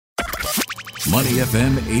Money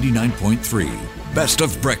FM 89.3, best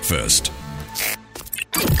of breakfast.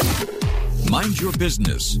 Mind your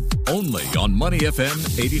business, only on Money FM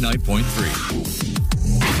 89.3.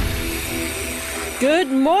 Good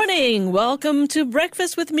morning. Welcome to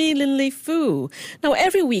Breakfast with me, Linley Fu. Now,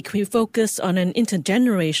 every week we focus on an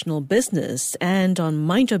intergenerational business. And on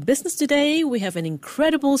Mind Your Business today, we have an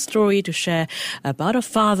incredible story to share about a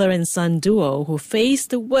father and son duo who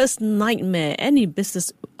faced the worst nightmare any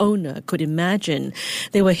business owner could imagine.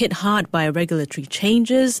 They were hit hard by regulatory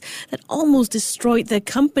changes that almost destroyed their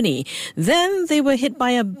company. Then they were hit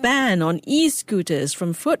by a ban on e-scooters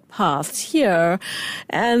from footpaths here.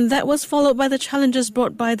 And that was followed by the challenges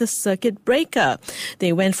brought by the circuit breaker.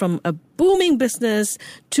 They went from a booming business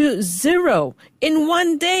to zero in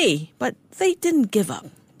one day, but they didn't give up.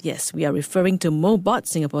 Yes, we are referring to Mobot,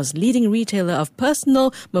 Singapore's leading retailer of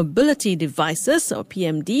personal mobility devices, or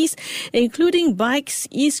PMDs, including bikes,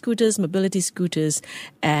 e-scooters, mobility scooters,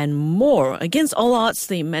 and more. Against all odds,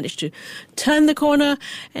 they managed to turn the corner,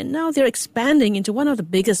 and now they're expanding into one of the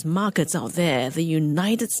biggest markets out there, the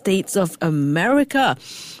United States of America.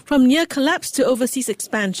 From near collapse to overseas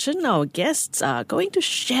expansion, our guests are going to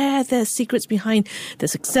share their secrets behind their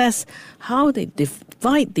success, how they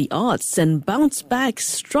defied the odds and bounce back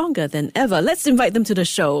stronger than ever. Let's invite them to the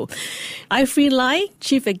show. Ifree Lai,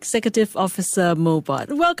 Chief Executive Officer,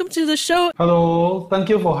 Mobot. Welcome to the show. Hello, thank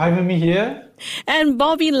you for having me here. And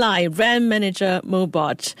Bobby Lai, Brand Manager,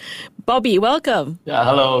 Mobot. Bobby, welcome. Yeah,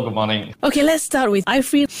 hello, good morning. Okay, let's start with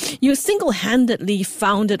Ifree. You single-handedly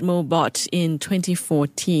founded Mobot in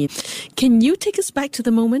 2014. Can you take us back to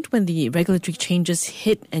the moment when the regulatory changes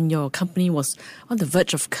hit and your company was on the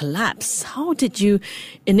verge of collapse? How did you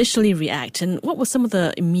initially react, and what were some of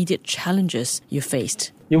the immediate challenges you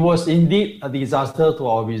faced? It was indeed a disaster to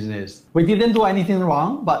our business. We didn't do anything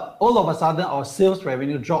wrong, but all of a sudden our sales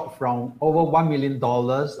revenue dropped from over $1 million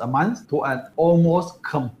a month to an almost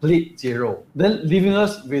complete zero, then leaving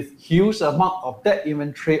us with huge amount of debt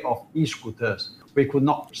inventory of e-scooters. We could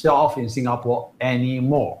not sell off in Singapore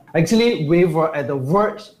anymore. Actually, we were at the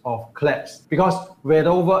verge of collapse because we had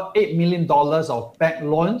over $8 million of bank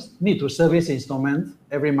loans need to service installments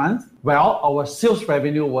every month. Well, our sales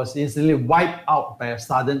revenue was instantly wiped out by a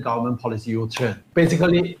sudden government policy U-turn.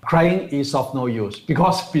 Basically, crying is of no use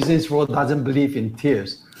because business world doesn't believe in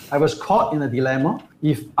tears. I was caught in a dilemma.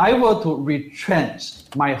 If I were to retrench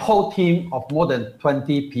my whole team of more than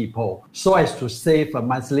 20 people so as to save a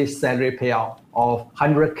monthly salary payout of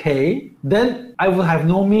 100K, then I would have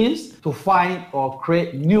no means to find or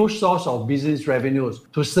create new source of business revenues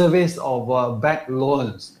to service our bank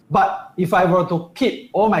loans. But if I were to keep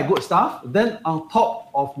all my good stuff, then on top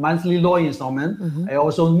of monthly loan installment, I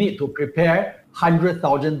also need to prepare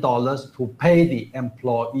 $100,000 to pay the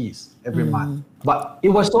employees every month. But it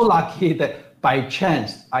was so lucky that by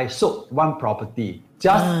chance, I sold one property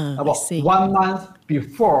just about 1 month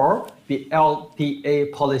before the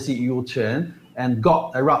LTA policy U-turn and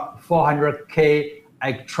got around 400K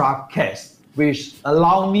extra cash, which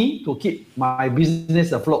allowed me to keep my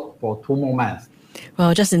business afloat for 2 more months.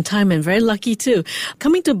 Well, just in time and very lucky too.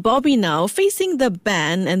 Coming to Bobby now, facing the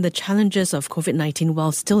ban and the challenges of COVID-19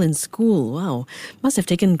 while still in school. Wow, must have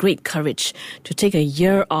taken great courage to take a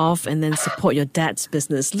year off and then support your dad's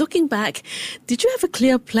business. Looking back, did you have a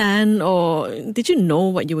clear plan or did you know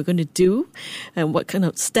what you were going to do and what kind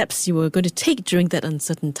of steps you were going to take during that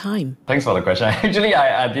uncertain time? Thanks for the question. Actually,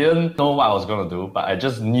 I didn't know what I was going to do, but I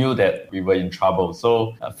just knew that we were in trouble.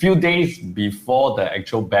 So a few days before the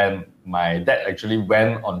actual ban, my dad actually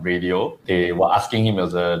went on radio. They were asking him, it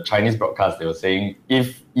was a Chinese broadcast, they were saying,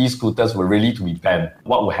 if e-scooters were really to be banned,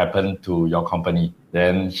 what would happen to your company?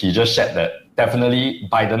 Then he just shared that definitely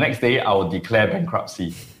by the next day, I will declare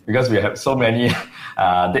bankruptcy because we have so many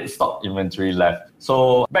dead stock inventory left.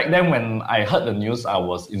 So back then when I heard the news, I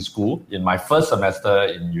was in school in my first semester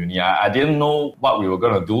in uni. I didn't know what we were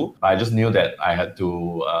going to do, but I just knew that I had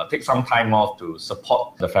to take some time off to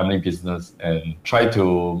support the family business and try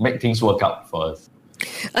to make things work out for us.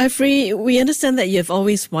 Ifree, we understand that you've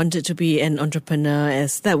always wanted to be an entrepreneur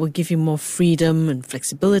as that will give you more freedom and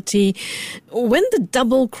flexibility. When the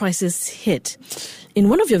double crisis hit, in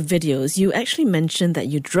one of your videos, you actually mentioned that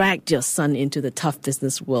you dragged your son into the tough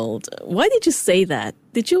business world. Why did you say that?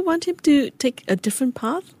 Did you want him to take a different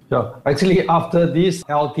path? Yeah, actually, after this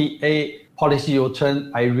LTA policy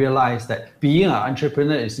U-turn, I realized that being an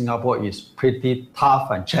entrepreneur in Singapore is pretty tough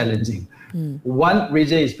and challenging One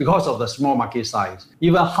reason is because of the small market size.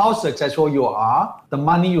 Even how successful you are, the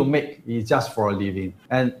money you make is just for a living.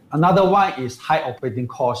 And another one is high operating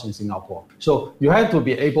costs in Singapore. So you have to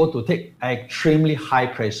be able to take extremely high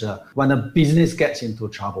pressure when a business gets into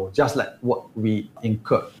trouble, just like what we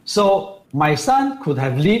incurred. So my son could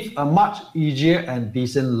have lived a much easier and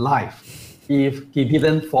decent life if he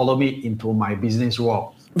didn't follow me into my business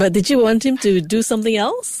world. But did you want him to do something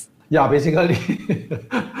else? Yeah, basically,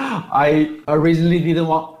 I originally didn't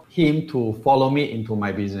want him to follow me into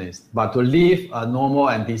my business, but to live a normal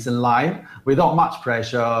and decent life without much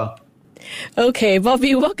pressure. Okay,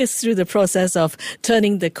 Bobby, walk us through the process of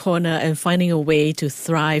turning the corner and finding a way to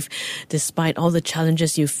thrive despite all the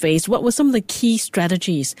challenges you faced. What were some of the key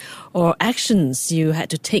strategies or actions you had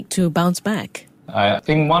to take to bounce back? I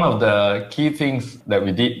think one of the key things that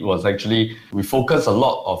we did was actually we focused a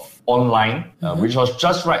lot of online, which was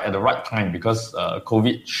just right at the right time because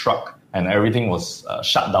COVID struck and everything was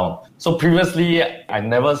shut down. So previously, I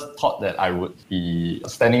never thought that I would be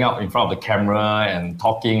standing out in front of the camera and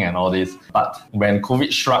talking and all this. But when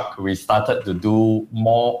COVID struck, we started to do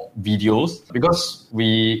more videos because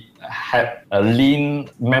we had a lean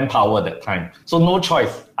manpower at that time. So no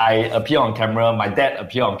choice. I appear on camera, my dad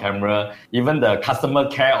appear on camera, even the customer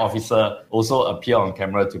care officer also appear on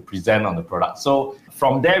camera to present on the product. So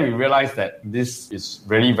from there, we realized that this is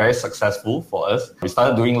really very successful for us. We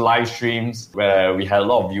started doing live streams where we had a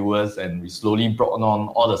lot of viewers and we slowly brought on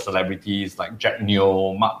all the celebrities like Jack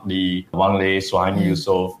Neo, Mark Lee, Wang Lei, Suhaimi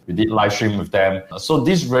Yusof. We did live stream with them. So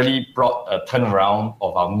this really brought a turnaround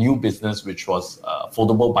of our new business, which was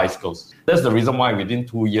foldable bicycles. That's the reason why within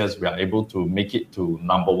 2 years, we are able to make it to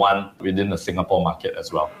number one within the Singapore market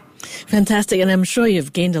as well. Fantastic. And I'm sure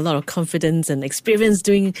you've gained a lot of confidence and experience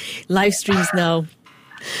doing live streams now.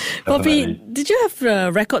 Bobby, did you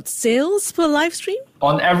have record sales per live stream?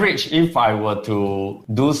 On average, if I were to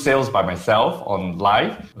do sales by myself on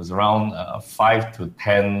live, it was around 5 to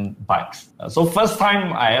 10 bikes. So first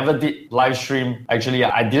time I ever did live stream, actually,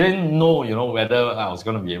 I didn't know, whether I was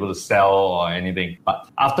going to be able to sell or anything. But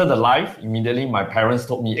after the live, immediately my parents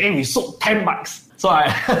told me, hey, we sold 10 bikes. So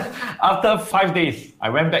after 5 days,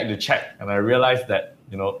 I went back to check and I realized that,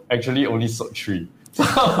 actually only sold 3. So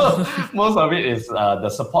most of it is the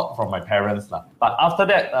support from my parents. But after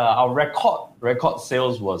that, our record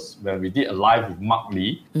sales was when we did a live with Mark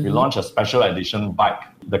Lee. We launched a special edition bike,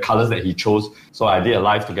 the colors that he chose. So I did a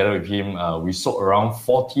live together with him. We sold around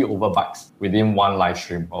 40 over bikes within one live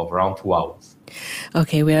stream of around 2 hours.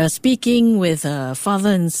 Okay, we are speaking with a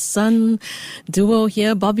father and son duo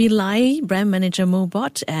here, Bobby Lai, Brand Manager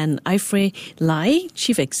Mobot, and Ifrey Lai,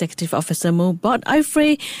 Chief Executive Officer Mobot.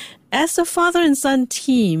 Ifrey, as a father and son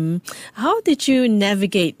team, how did you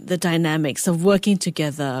navigate the dynamics of working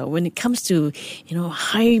together when it comes to,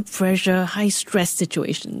 high pressure, high stress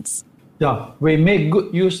situations? Yeah, we make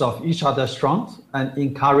good use of each other's strengths and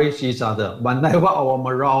encourage each other whenever our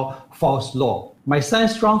morale falls low. My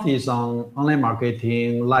son's strength is on online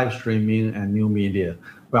marketing, live streaming, and new media,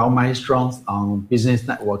 while my strength on business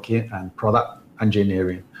networking and product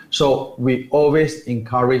engineering. So we always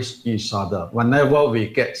encourage each other whenever we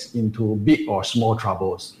get into big or small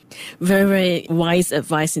troubles. Very, very wise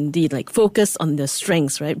advice indeed, like focus on the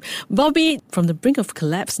strengths, right? Bobby, from the brink of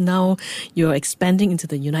collapse, now you're expanding into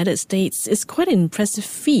the United States. It's quite an impressive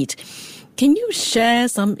feat. Can you share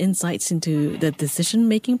some insights into the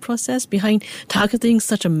decision-making process behind targeting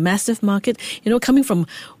such a massive market? Coming from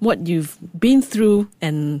what you've been through,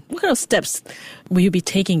 and what kind of steps will you be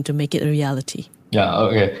taking to make it a reality? Yeah,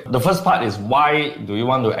 okay. The first part is why do you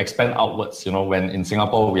want to expand outwards? When in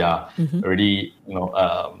Singapore we are already,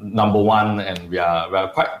 number one, and we are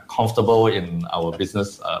quite comfortable in our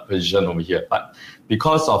business position over here. But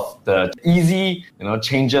because of the easy,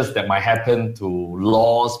 changes that might happen to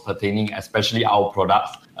laws pertaining, especially our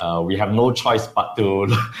products, we have no choice but to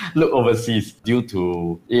look overseas due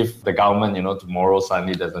to if the government, tomorrow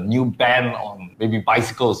suddenly there's a new ban on maybe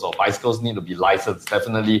bicycles or bicycles need to be licensed,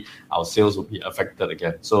 definitely our sales will be affected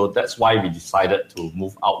again. So that's why we decided to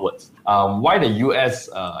move outwards. Why the US?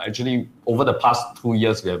 Actually, over the past 2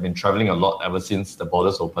 years, we have been traveling a lot ever since the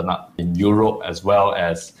borders opened up in Europe as well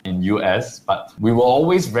as in US. But we were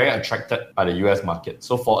always very attracted by the US market.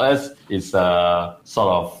 So for us, it's a sort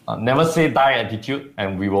of never say die attitude,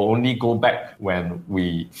 and we will only go back when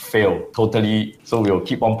we fail totally. So we will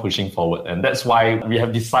keep on pushing forward. And that's why we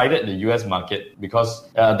have decided the US market, because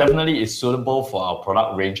definitely it's suitable for our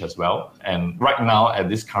product range as well. And right now, at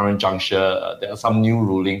this current juncture, there are some new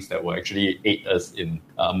rulings that will actually aid us in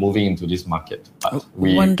moving into this market. it. But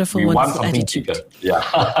we wonderful want something attitude. bigger. Yeah.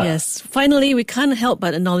 Yes. Finally, we can't help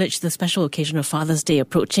but acknowledge the special occasion of Father's Day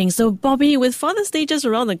approaching. So, Bobby, with Father's Day just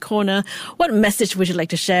around the corner, what message would you like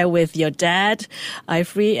to share with your dad,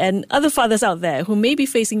 Ivory, and other fathers out there who may be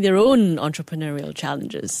facing their own entrepreneurial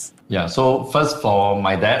challenges? Yeah, so first for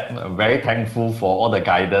my dad, I'm very thankful for all the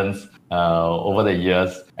guidance over the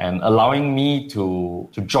years and allowing me to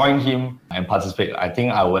join him and participate. I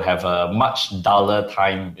think I would have a much duller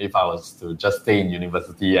time if I was to just stay in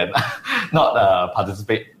university and not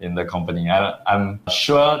participate in the company. I'm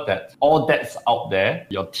sure that all dads out there,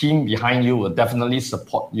 your team behind you will definitely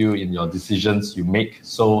support you in your decisions you make.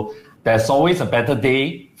 So there's always a better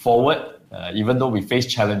day forward. Even though we face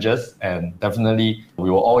challenges, and definitely we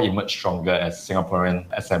will all emerge stronger as Singaporean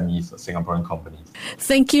SMEs or Singaporean companies.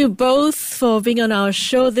 Thank you both for being on our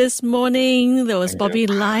show this morning. There was Bobby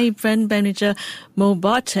Lai, Brand Manager,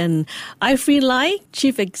 Mobot, and Ivory Lai,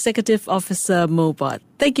 Chief Executive Officer, Mobot.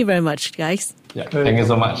 Thank you very much, guys. Yeah, thank you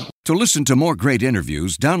so much. To listen to more great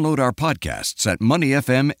interviews, download our podcasts at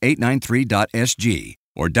moneyfm893.sg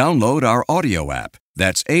or download our audio app.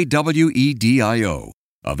 That's AWEDIO.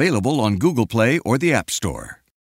 Available on Google Play or the App Store.